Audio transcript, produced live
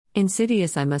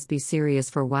Insidious. I must be serious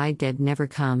for why dead never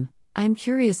come. I am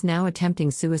curious now. Attempting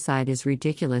suicide is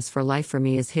ridiculous, for life for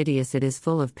me is hideous. It is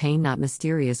full of pain, not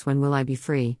mysterious. When will I be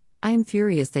free? I am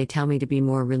furious. They tell me to be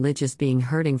more religious, being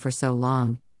hurting for so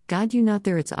long. God, you not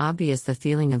there. It's obvious the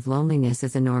feeling of loneliness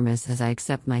is enormous as I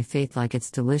accept my faith like it's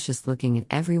delicious, looking at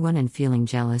everyone and feeling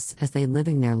jealous as they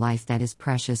living their life that is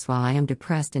precious, while I am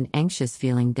depressed and anxious,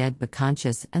 feeling dead but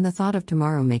conscious, and the thought of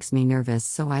tomorrow makes me nervous,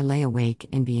 so I lay awake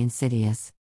and be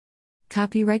insidious.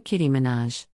 Copyright Kitty Minaj.